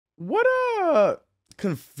What a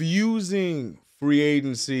confusing free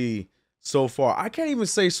agency so far. I can't even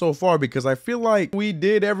say so far because I feel like we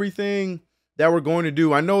did everything that we're going to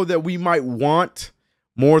do. I know that we might want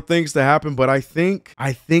more things to happen, but I think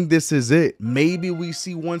this is it. Maybe we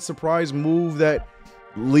see one surprise move that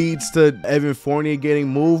leads to Evan Fournier getting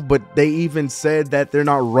moved, but they even said that they're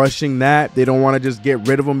not rushing that. They don't want to just get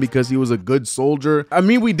rid of him because he was a good soldier. I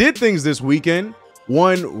mean, we did things this weekend.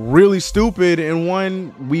 One really stupid and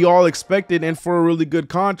one we all expected, and for a really good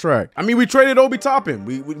contract. I mean, we traded Obi Toppin.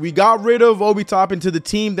 We got rid of Obi Toppin to the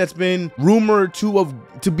team that's been rumored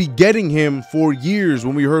to be getting him for years.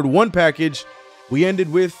 When we heard one package, we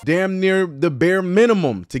ended with damn near the bare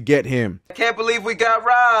minimum to get him. I can't believe we got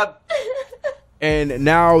robbed. And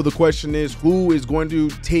now the question is, who is going to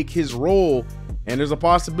take his role? And there's a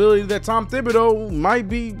possibility that Tom Thibodeau might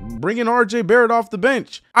be bringing RJ Barrett off the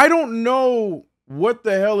bench. I don't know what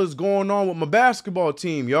the hell is going on with my basketball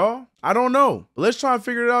team, y'all. I don't know. But let's try and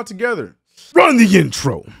figure it out together. Run the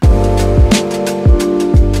intro.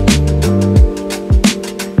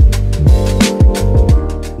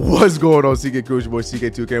 What's going on, CK Crew? It's your boy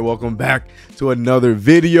CK2K. Welcome back to another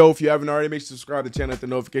video. If you haven't already, make sure to subscribe to the channel, hit the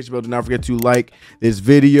notification bell. Do not forget to like this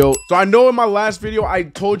video. So I know in my last video, I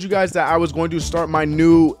told you guys that I was going to start my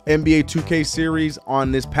new NBA 2K series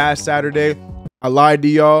on this past Saturday. I lied to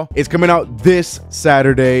y'all. It's coming out this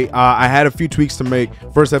Saturday. I had a few tweaks to make.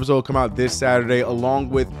 First episode will come out this Saturday, along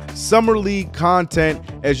with Summer League content,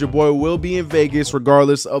 as your boy will be in Vegas,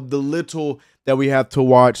 regardless of the little that we have to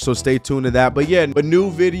watch. So stay tuned to that. But yeah, a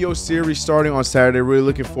new video series starting on Saturday. Really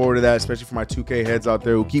looking forward to that, especially for my 2K heads out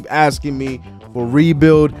there who keep asking me for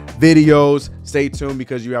rebuild videos. Stay tuned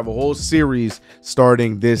because you have a whole series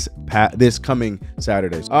starting this coming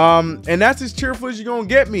Saturday. And that's as cheerful as you're gonna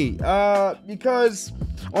get me, because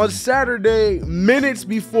on Saturday, minutes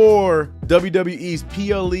before WWE's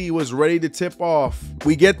PLE was ready to tip off,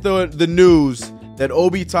 we get the news that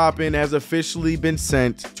Obi Toppin has officially been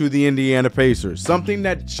sent to the Indiana Pacers. Something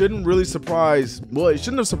that shouldn't really surprise, well, it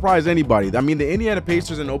shouldn't have surprised anybody. I mean, the Indiana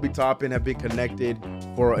Pacers and Obi Toppin have been connected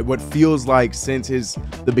for what feels like since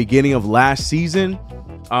the beginning of last season.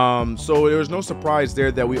 So there was no surprise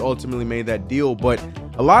there that we ultimately made that deal, but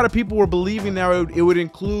a lot of people were believing that it would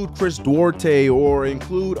include Chris Duarte or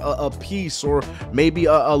include a piece or maybe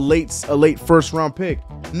a late first round pick.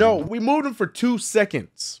 No, we moved him for 2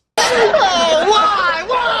 seconds. Oh, why?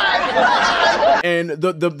 And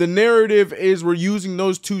the narrative is we're using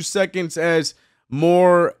those 2 seconds as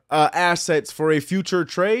more assets for a future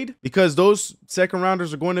trade because those second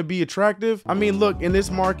rounders are going to be attractive. I mean, look, in this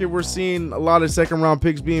market, we're seeing a lot of second round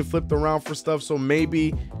picks being flipped around for stuff. So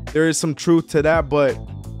maybe there is some truth to that, but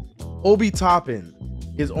Obi Toppin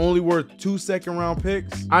is only worth 2 second round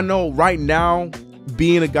picks. I know right now,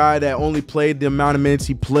 being a guy that only played the amount of minutes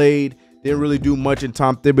he played, didn't really do much in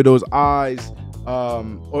Tom Thibodeau's eyes,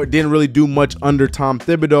 or didn't really do much under Tom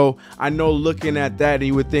Thibodeau. I know looking at that,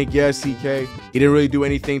 you would think, yes, CK, he didn't really do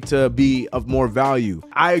anything to be of more value.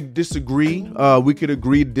 I disagree. We could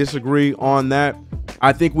agree to disagree on that.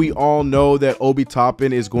 I think we all know that Obi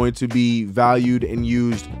Toppin is going to be valued and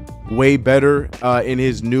used way better in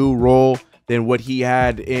his new role than what he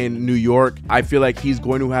had in New York. I feel like he's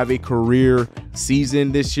going to have a career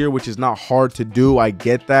season this year, which is not hard to do. I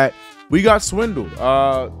get that. We got swindled.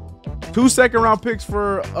 2 second round picks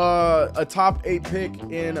for a top 8 pick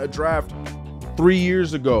in a draft 3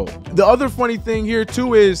 years ago. The other funny thing here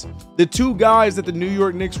too is the two guys that the New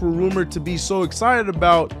York Knicks were rumored to be so excited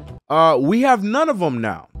about, we have none of them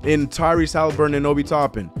now in Tyrese Haliburton and Obi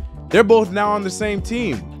Toppin. They're both now on the same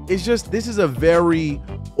team. It's just, this is a very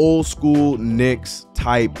old school Knicks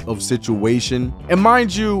type of situation. And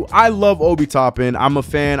mind you, I love Obi Toppin. I'm a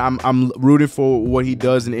fan. I'm rooting for what he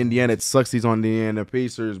does in Indiana. It sucks he's on the Indiana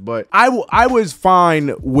Pacers, but I was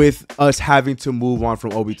fine with us having to move on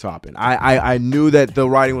from Obi Toppin. I knew that the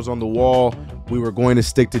writing was on the wall. We were going to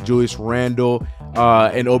stick to Julius Randle,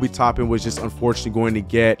 and Obi Toppin was just unfortunately going to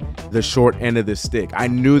get the short end of the stick. I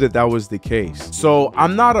knew that that was the case. So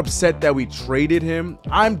I'm not upset that we traded him.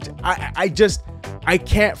 I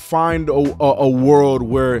can't find a world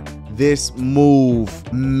where this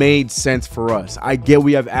move made sense for us. I get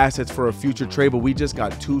we have assets for a future trade, but we just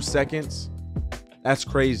got 2 seconds. That's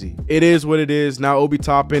crazy. It is what it is. Now Obi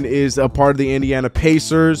Toppin is a part of the Indiana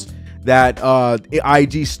Pacers. That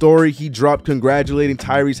IG story he dropped congratulating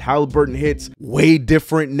Tyrese Haliburton hits way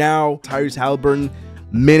different now. Tyrese Haliburton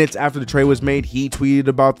minutes after the trade was made, he tweeted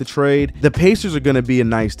about the trade. The Pacers are going to be a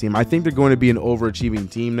nice team. I think they're going to be an overachieving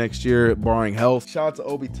team next year, barring health. Shout out to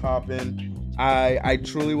Obi Toppin. I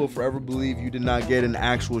truly will forever believe you did not get an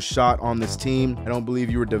actual shot on this team. I don't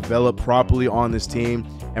believe you were developed properly on this team,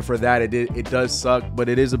 and for that it does suck, but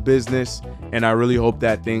it is a business, and I really hope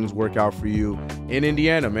that things work out for you in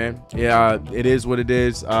Indiana, man. Yeah, it is what it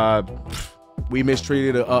is. We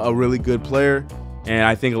mistreated a really good player, and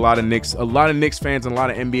I think a lot of Knicks fans and a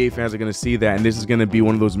lot of NBA fans are going to see that, and this is going to be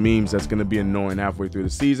one of those memes that's going to be annoying halfway through the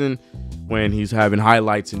season when he's having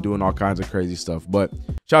highlights and doing all kinds of crazy stuff. But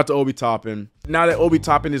shout out to Obi Toppin. Now that Obi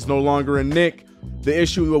Toppin is no longer a Knick, the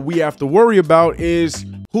issue that we have to worry about is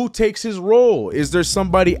who takes his role. Is there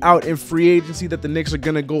somebody out in free agency that the Knicks are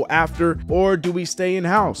going to go after, or do we stay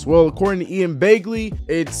in-house? Well, according to Ian Begley,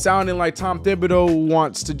 it's sounding like Tom Thibodeau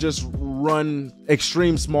wants to just run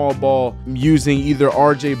extreme small ball using either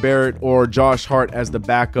RJ Barrett or Josh Hart as the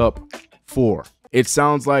backup four. It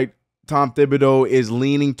sounds like Tom Thibodeau is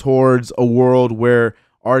leaning towards a world where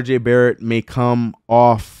RJ Barrett may come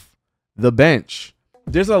off the bench.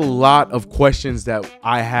 There's a lot of questions that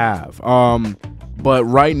I have. But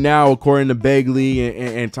right now, according to Begley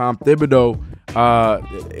and Tom Thibodeau,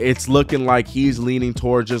 it's looking like he's leaning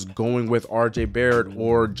towards just going with RJ Barrett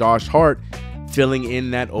or Josh Hart, filling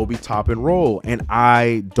in that Obi Toppin role. And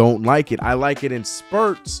I don't like it. I like it in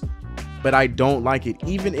spurts, but I don't like it.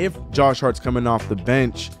 Even if Josh Hart's coming off the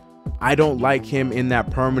bench, I don't like him in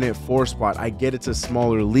that permanent four spot. I get it's a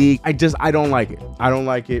smaller league. I don't like it. I don't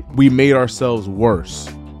like it. We made ourselves worse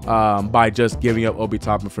by just giving up Obi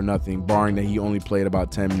Toppin for nothing, barring that he only played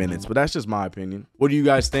about 10 minutes. But that's just my opinion. What do you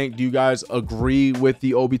guys think? Do you guys agree with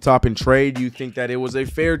the Obi Toppin trade? Do you think that it was a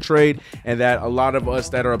fair trade and that a lot of us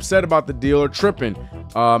that are upset about the deal are tripping?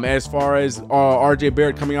 As far as RJ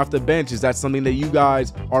Barrett coming off the bench, is that something that you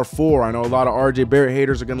guys are for? I know a lot of RJ Barrett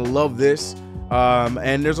haters are going to love this.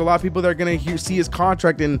 And there's a lot of people that are going to see his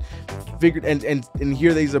contract and figure and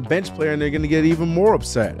hear that he's a bench player, and they're going to get even more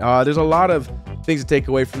upset. There's a lot of things to take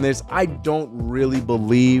away from this. I don't really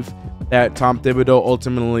believe that Tom Thibodeau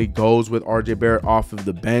ultimately goes with RJ Barrett off of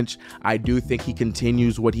the bench. I do think he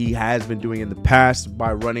continues what he has been doing in the past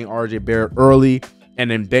by running RJ Barrett early and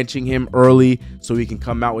then benching him early so he can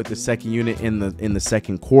come out with the second unit in the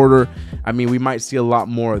second quarter. I mean, we might see a lot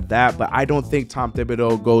more of that, but I don't think Tom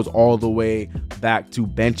Thibodeau goes all the way back to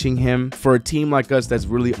benching him. For a team like us that's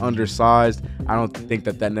really undersized, I don't think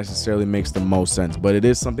that necessarily makes the most sense, but it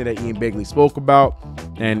is something that Ian Begley spoke about.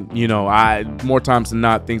 And, you know, more times than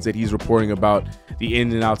not, things that he's reporting about the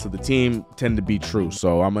ins and outs of the team tend to be true.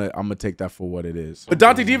 So I'm gonna take that for what it is. But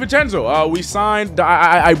Donte Divencenzo, we signed.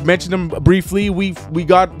 I mentioned him briefly. We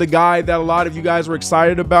got the guy that a lot of you guys were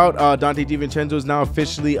excited about. Donte Divencenzo is now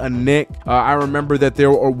officially a Knick. I remember that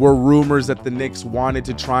there were rumors that the Knicks wanted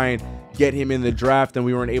to try and get him in the draft, and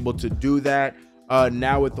we weren't able to do that.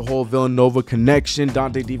 Now with the whole Villanova connection,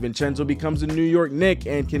 Donte Divencenzo becomes a New York Knick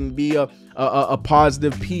and can be a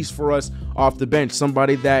positive piece for us off the bench.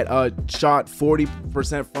 Somebody that shot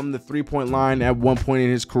 40% from the three-point line at one point in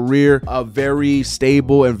his career. A very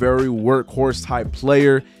stable and very workhorse type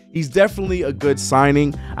player. He's definitely a good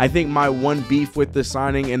signing. I think my one beef with the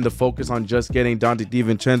signing and the focus on just getting Donte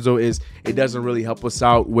Divencenzo is it doesn't really help us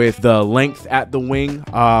out with the length at the wing.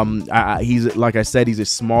 He's, like I said, he's a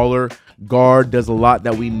smaller guard, does a lot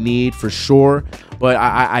that we need for sure, but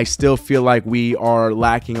I still feel like we are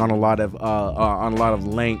lacking on a lot of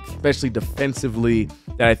length, especially defensively.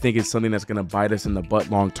 That I think is something that's going to bite us in the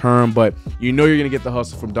butt long term. But you know you're going to get the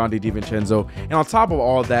hustle from Donte Divencenzo, and on top of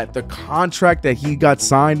all that, the contract that he got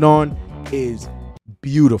signed on is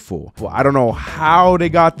beautiful. Well, I don't know how they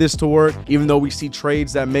got this to work, even though we see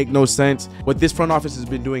trades that make no sense. What this front office has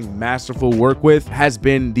been doing masterful work with has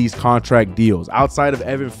been these contract deals. Outside of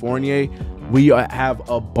Evan Fournier, we have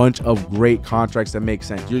a bunch of great contracts that make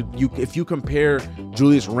sense. If you compare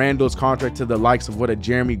Julius Randle's contract to the likes of what a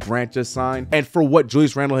Jeremy Grant just signed, and for what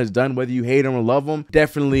Julius Randle has done, whether you hate him or love him,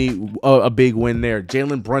 definitely a big win there.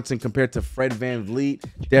 Jalen Brunson compared to Fred VanVleet,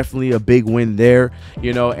 definitely a big win there.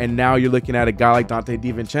 You know, and now you're looking at a guy like Donte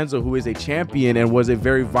Divencenzo, who is a champion and was a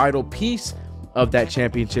very vital piece of that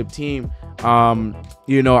championship team.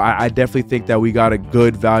 You know, I definitely think that we got a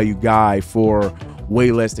good value guy for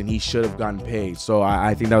way less than he should have gotten paid. So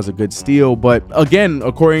I think that was a good steal. But again,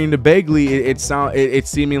 according to Begley, it's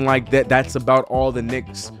seeming like that's about all the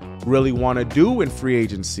Knicks really want to do in free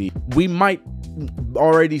agency. We might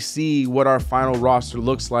already see what our final roster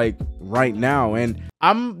looks like right now, and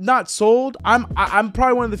I'm not sold. I'm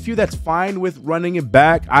probably one of the few that's fine with running it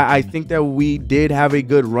back. I think that we did have a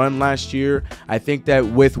good run last year. I think that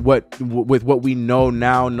with what we know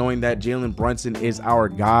now, knowing that Jalen Brunson is our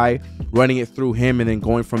guy, running it through him and then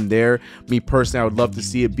going from there. Me personally, I would love to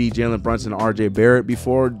see it be Jalen Brunson and RJ Barrett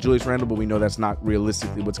before Julius Randle, but we know that's not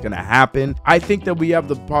realistically what's going to happen. I think that we have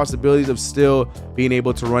the possibilities of still being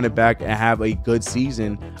able to run it back and have a good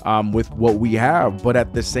season with what we have, but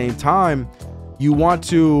at the same time, you want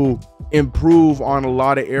to improve on a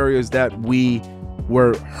lot of areas that we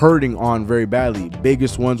were hurting on very badly.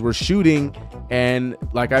 Biggest ones were shooting and,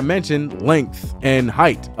 like I mentioned, length and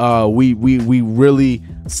height. We really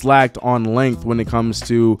slacked on length when it comes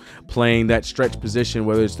to playing that stretch position,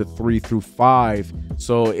 whether it's the 3 through 5.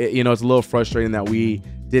 So you know, it's a little frustrating that we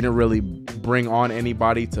didn't really bring on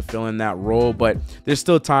anybody to fill in that role, but there's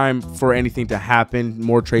still time for anything to happen,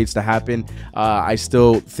 more trades to happen. I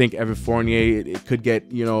still think Evan Fournier, it could get,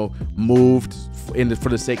 you know, moved for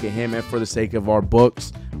the sake of him and for the sake of our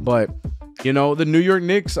books. But, you know, the New York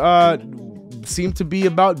Knicks seem to be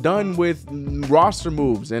about done with roster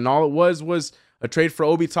moves, and all it was a trade for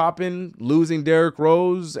Obi Toppin, losing Derrick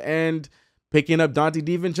Rose, and picking up Donte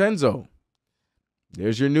Divencenzo.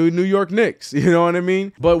 There's your new New York Knicks, you know what I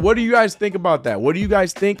mean? But what do you guys think about that? What do you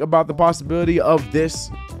guys think about the possibility of this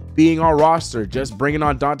being our roster, just bringing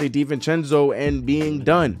on Donte Divencenzo and being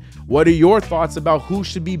done? What are your thoughts about who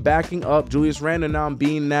should be backing up Julius Randle now and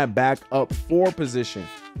being that backup 4 position?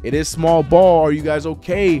 It is small ball. Are you guys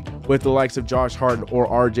okay with the likes of Josh Hart or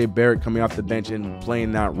RJ Barrett coming off the bench and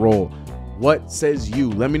playing that role? What says you?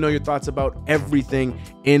 Let me know your thoughts about everything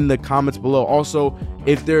in the comments below. Also,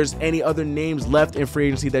 if there's any other names left in free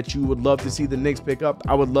agency that you would love to see the Knicks pick up,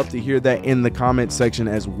 I would love to hear that in the comment section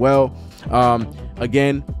as well.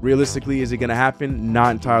 Again, realistically, is it going to happen?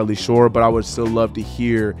 Not entirely sure, but I would still love to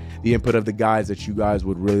hear the input of the guys that you guys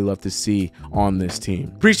would really love to see on this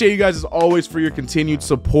team. Appreciate you guys as always for your continued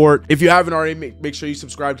support. If you haven't already, make sure you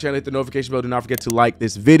subscribe to the channel, hit the notification bell. Do not forget to like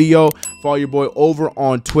this video. Follow your boy over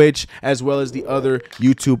on Twitch as well as the other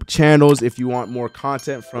YouTube channels if you want more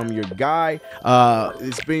content from your guy.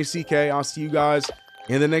 It's been CK. I'll see you guys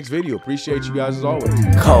in the next video. Appreciate you guys as always.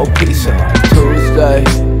 Cold pizza like Tuesday.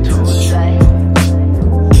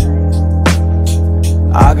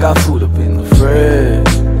 I got food up in the fridge.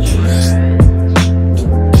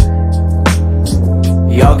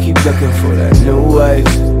 Y'all keep looking for that new wave.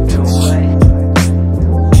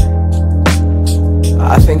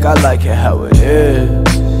 I think I like it how it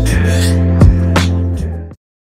is.